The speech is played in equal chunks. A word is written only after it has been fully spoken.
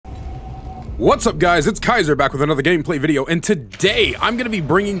What's up, guys? It's Kaiser back with another gameplay video, and today I'm going to be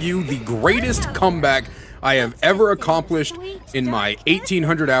bringing you the greatest comeback I have ever accomplished in my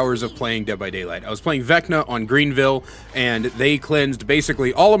 1800 hours of playing Dead by Daylight. I was playing Vecna on Greenville, and they cleansed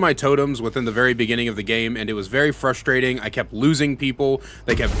basically all of my totems within the very beginning of the game, and it was very frustrating. I kept losing people,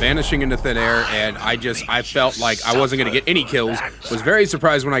 they kept vanishing into thin air, and I felt like I wasn't going to get any kills. Was very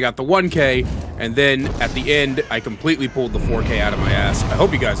surprised when I got the 1K, and then at the end, I completely pulled the 4K out of my ass. I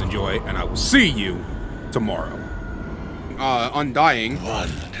hope you guys enjoy, and I will see you tomorrow. Undying.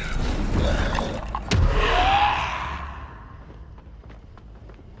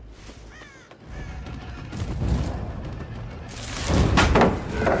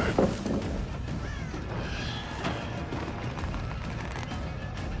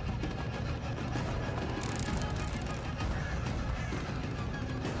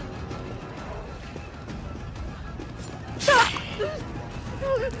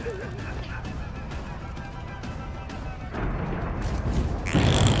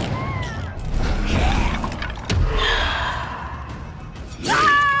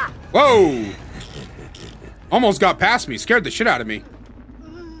 Whoa! Almost got past me. Scared the shit out of me.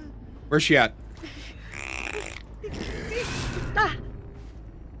 Where's she at?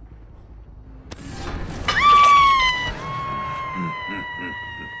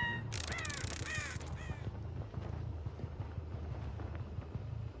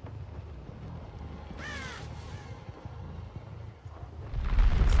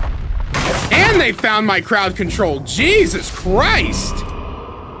 And they found my crowd control. Jesus Christ!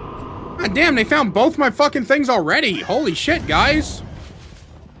 God damn, they found both my fucking things already. Holy shit, guys.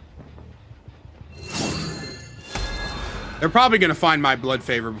 They're probably gonna find my Blood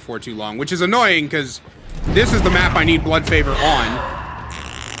Favor before too long, which is annoying because this is the map I need Blood Favor on.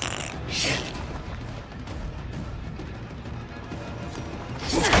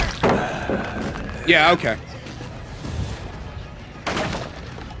 Yeah, okay.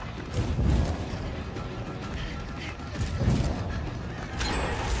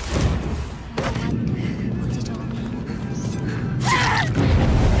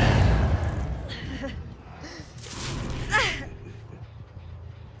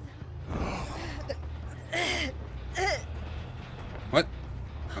 What?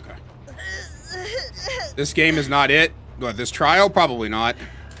 Okay. This game is not it. What, this trial? Probably not.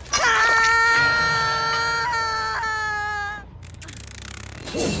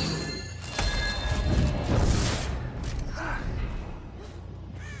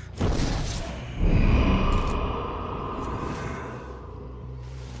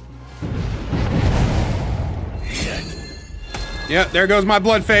 Yep, there goes my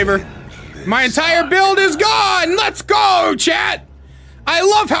Blood Favor. My entire build is gone! Let's go, chat! I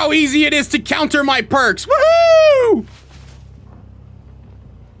love how easy it is to counter my perks. Woohoo!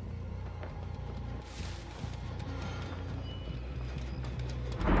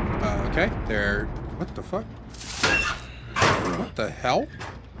 Okay, there. What the fuck? What the hell?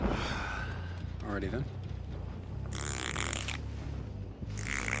 Alrighty then.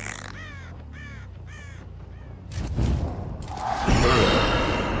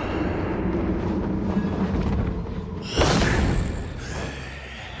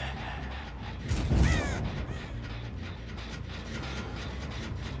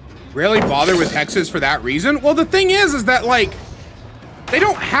 Really bother with hexes for that reason? Well, the thing is that, like, they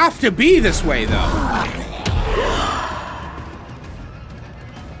don't have to be this way, though.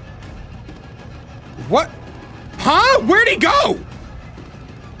 What? Huh? Where'd he go?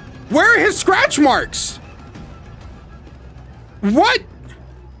 Where are his scratch marks? What?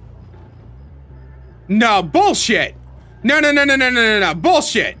 No, bullshit. No,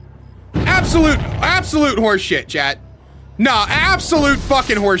 bullshit. Absolute horseshit, chat. No, absolute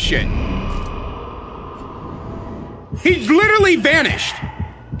fucking horseshit. He literally vanished.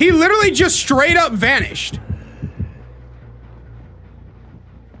 He literally just straight up vanished.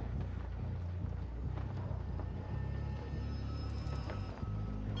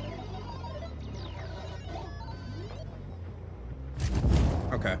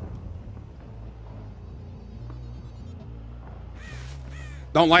 Okay.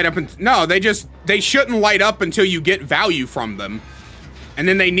 Don't light up and no, they shouldn't light up until you get value from them. And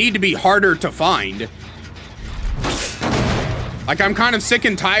then they need to be harder to find. Like, I'm kind of sick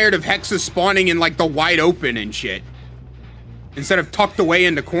and tired of hexes spawning in like the wide open and shit. Instead of tucked away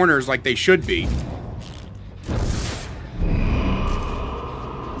into corners like they should be.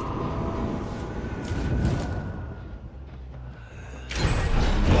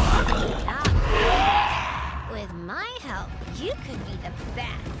 With my help, you could be the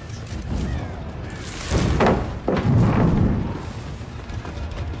best.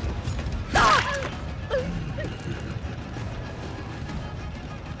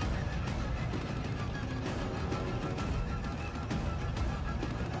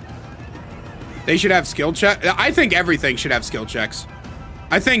 They should have skill check. I think everything should have skill checks.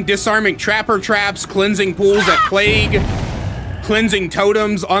 I think disarming trapper traps, cleansing pools at Plague, cleansing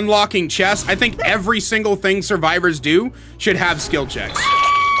totems, unlocking chests. I think every single thing survivors do should have skill checks.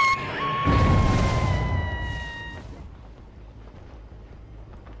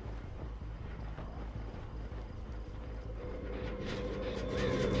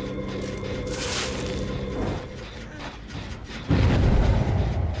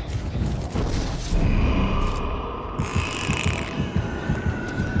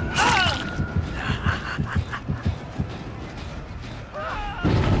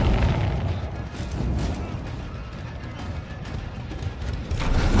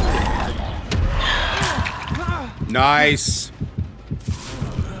 Nice.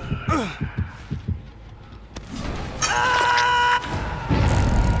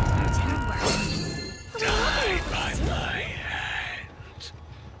 Die by my hand.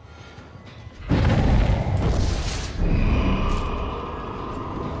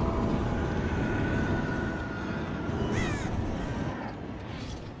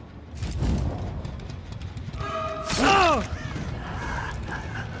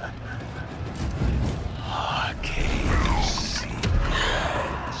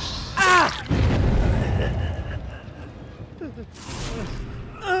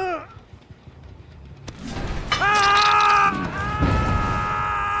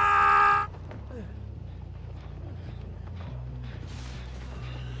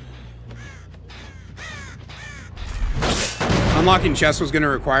 Unlocking chests was going to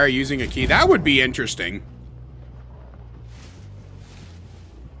require using a key. That would be interesting.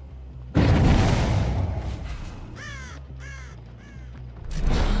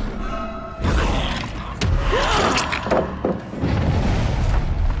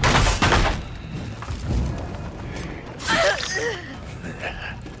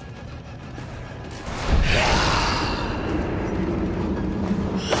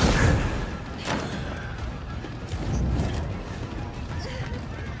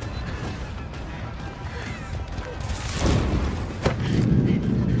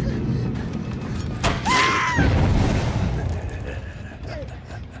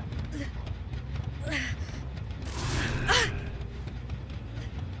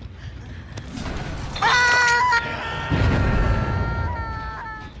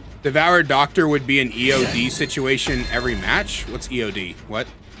 Devoured Doctor would be an EOD situation every match? What's EOD? What?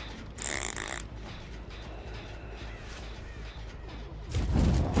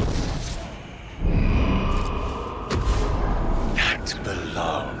 That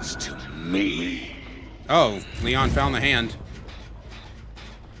belongs to me. Oh, Leon found the hand.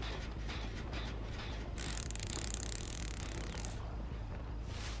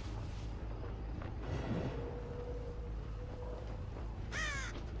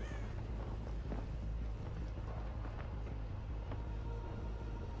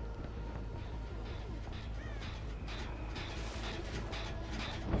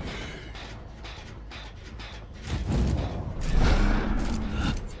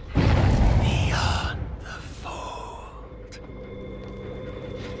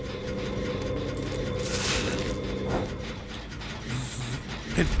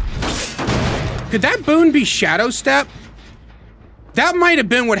 Could that boon be Shadow Step? That might have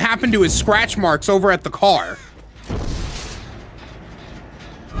been what happened to his scratch marks over at the car.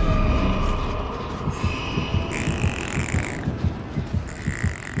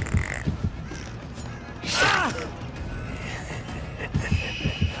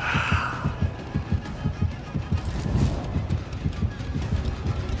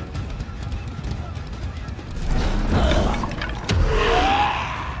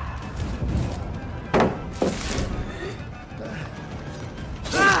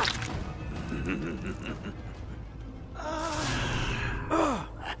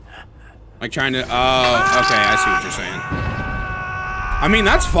 Like trying to, oh, okay, I see what you're saying. I mean,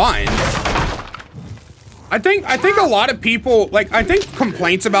 that's fine. I think a lot of people, like, I think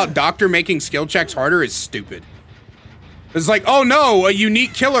complaints about Doctor making skill checks harder is stupid. It's like, oh no, a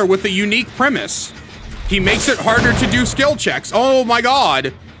unique killer with a unique premise. He makes it harder to do skill checks. Oh my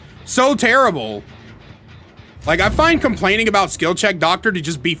God, so terrible. Like, I find complaining about skill check Doctor to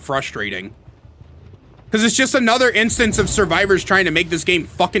just be frustrating. Because it's just another instance of survivors trying to make this game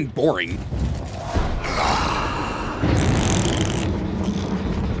fucking boring.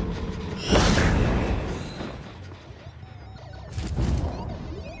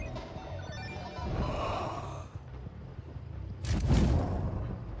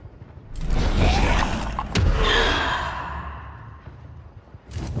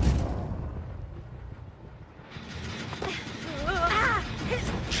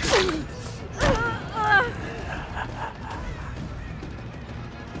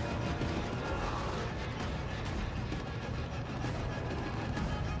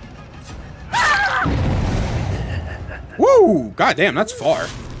 Ooh, goddamn, that's far.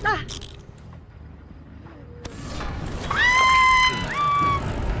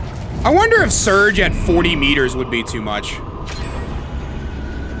 I wonder if Surge at 40 meters would be too much.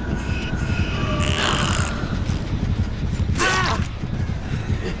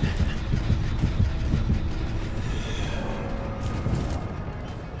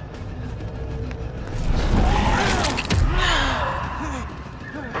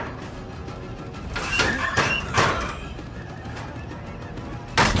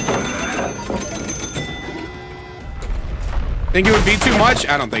 Think it would be too much?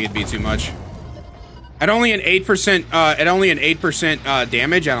 I don't think it'd be too much. At only an 8%,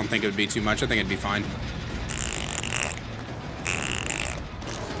 damage, I don't think it would be too much. I think it'd be fine.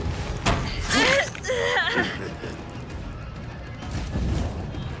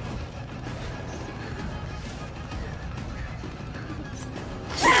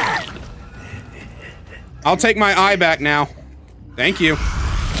 I'll take my eye back now. Thank you.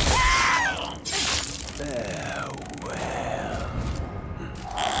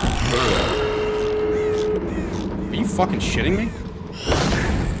 Fucking shitting me?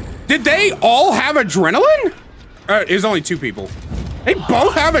 Did they all have adrenaline? It was only 2 people. They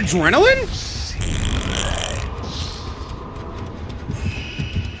both have adrenaline?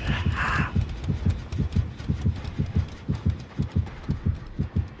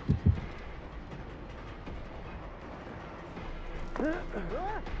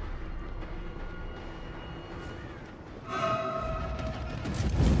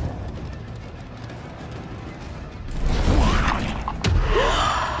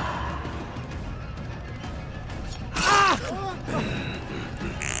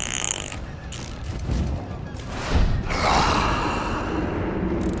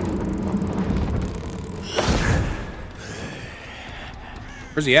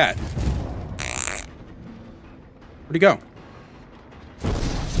 Where's he at? Where'd he go?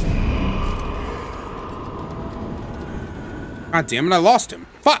 God damn it, I lost him.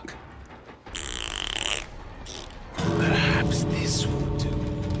 Fuck! Perhaps this will do.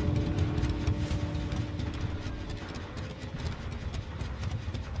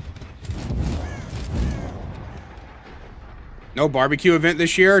 No barbecue event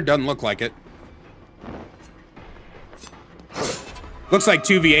this year? Doesn't look like it. Looks like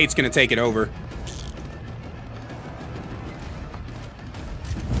 2v8's gonna take it over.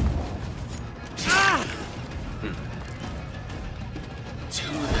 To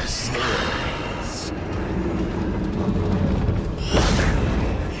the skies.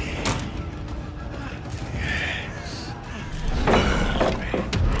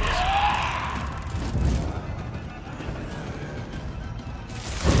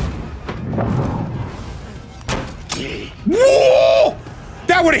 Whoa!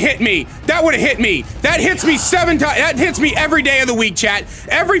 That would have hit me. That would have hit me. That hits me 7 times. That hits me every day of the week, chat.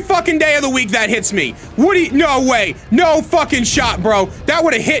 Every fucking day of the week that hits me. Woody, no way. No fucking shot, bro. That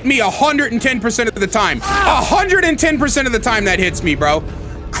would have hit me 110% of the time. 110% of the time that hits me, bro.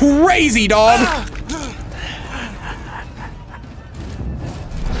 Crazy, dog.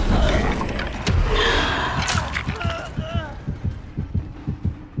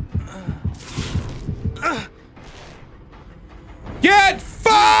 Get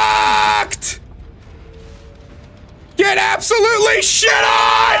fucked! Get absolutely shit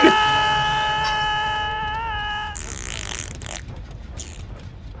on!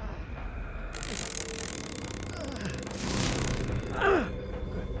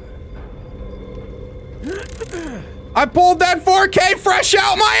 I pulled that 4K fresh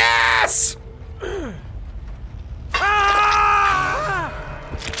out my ass!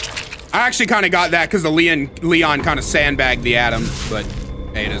 I actually kind of got that because the Leon kind of sandbagged the Atom, but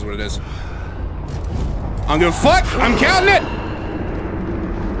hey, it is what it is. I don't give a fuck. I'm counting it.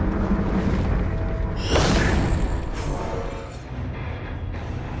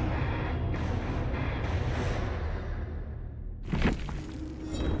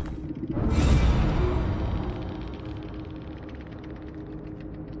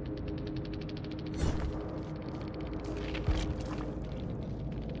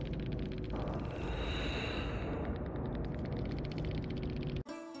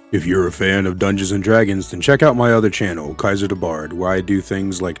 If you're a fan of Dungeons & Dragons, then check out my other channel, Kaiser the Bard, where I do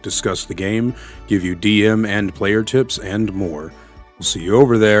things like discuss the game, give you DM and player tips, and more. We'll see you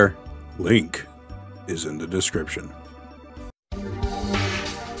over there. Link is in the description.